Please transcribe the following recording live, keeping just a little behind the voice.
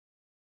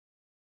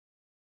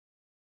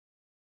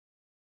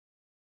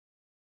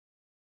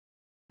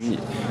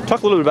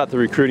Talk a little bit about the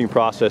recruiting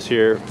process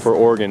here for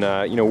Oregon.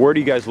 Where do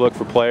you guys look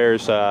for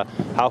players?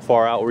 How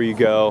far out will you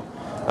go?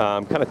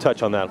 Kind of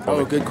touch on that for me.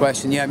 Oh, good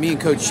question. Yeah, me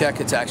and Coach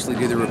Checketts actually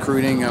do the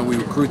recruiting. We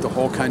recruit the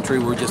whole country.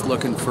 We're just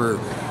looking for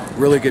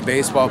really good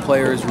baseball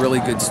players, really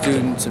good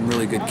students, and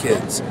really good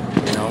kids.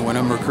 When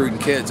I'm recruiting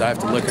kids, I have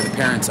to look at the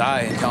parent's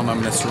eye and tell them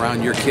I'm going to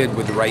surround your kid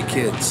with the right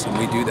kids, and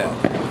we do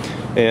that.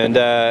 And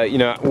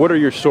what are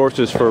your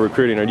sources for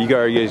recruiting? Are you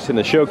guys in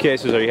the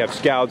showcases, or you have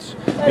scouts?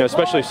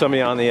 Especially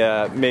somebody on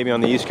the maybe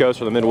on the East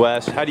Coast or the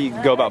Midwest. How do you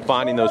go about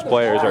finding those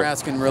players? You're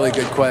asking really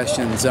good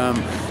questions.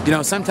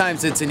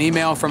 Sometimes it's an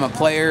email from a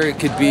player. It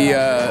could be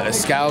a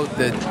scout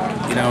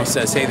that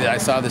says, "Hey, I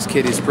saw this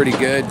kid is pretty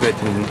good." But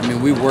I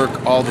mean, we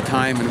work all the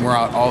time, and we're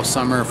out all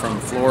summer from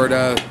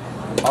Florida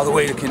all the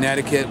way to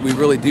Connecticut. We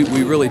really do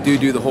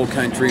the whole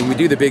country, and we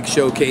do the big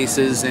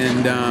showcases.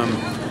 And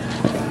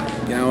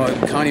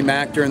Connie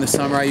Mack during the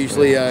summer, I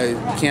usually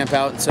camp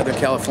out in Southern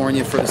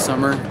California for the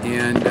summer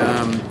and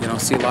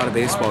see a lot of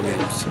baseball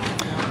games.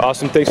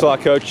 Awesome. Thanks a lot,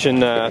 Coach,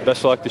 and best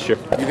of luck this year.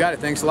 You got it.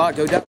 Thanks a lot.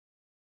 Go Devils.